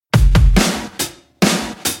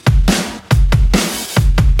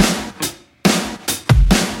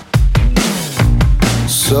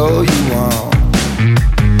So you want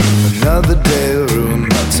another day ruined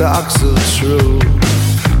by talks of truth.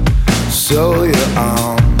 So you're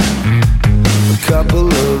on a couple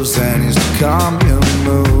of Xannies to calm your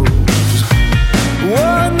mood.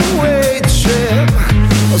 One-way trip,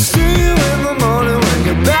 I'll see you in the morning when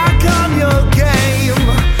you're back on your game.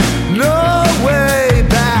 No way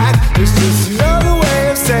back, it's just another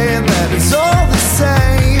way of saying that it's all the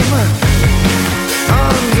same.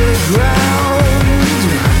 Underground,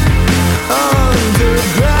 underground.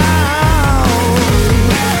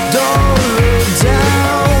 Don't look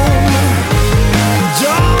down,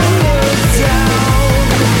 don't look down.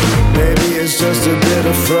 Maybe it's just a bit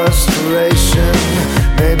of frustration,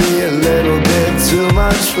 maybe a little bit too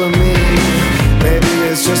much for me. Maybe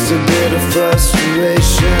it's just a bit of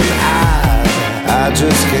frustration, I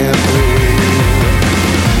just can't breathe.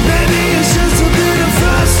 Maybe it's just a bit of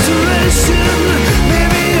frustration,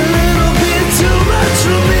 maybe a little bit too much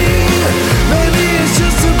for me. Maybe it's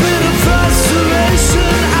just a bit of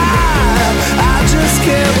frustration, I just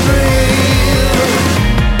can't breathe.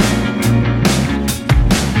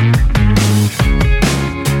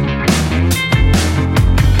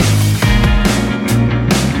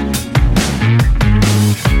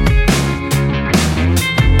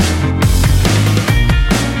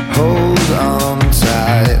 Hold on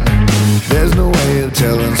tight, there's no way of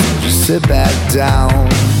telling, so just sit back down.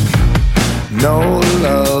 No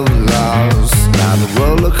love lost, not a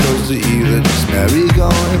roller coaster either, just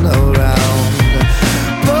merry-going around.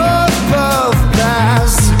 Puff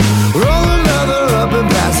pass, roll another up and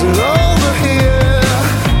pass it over here.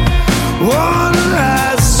 One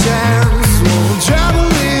last chance, won't travel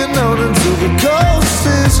the unknown until the coast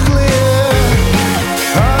is clear.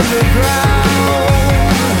 Underground,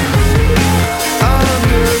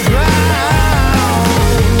 underground.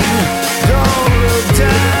 Don't look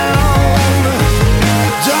down,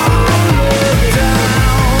 don't look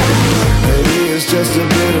down. Maybe it's just a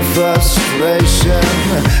bit of frustration,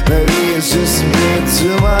 maybe it's just a bit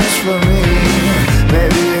too much for me.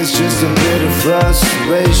 Maybe it's just a bit of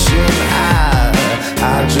frustration,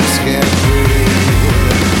 I just can't breathe.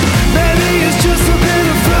 Maybe it's just a bit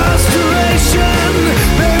of frustration,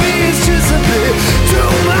 maybe it's just a bit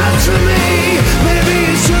too much for me. Maybe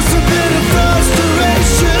it's just a bit of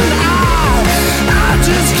frustration, I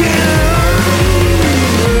just can't breathe.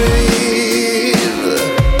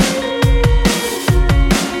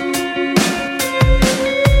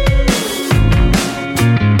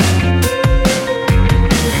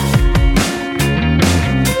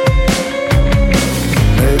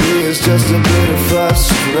 Maybe it's just a bit of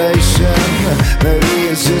frustration, maybe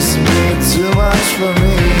it's just a bit too much for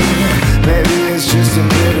me. Maybe it's just a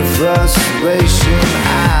bit of frustration,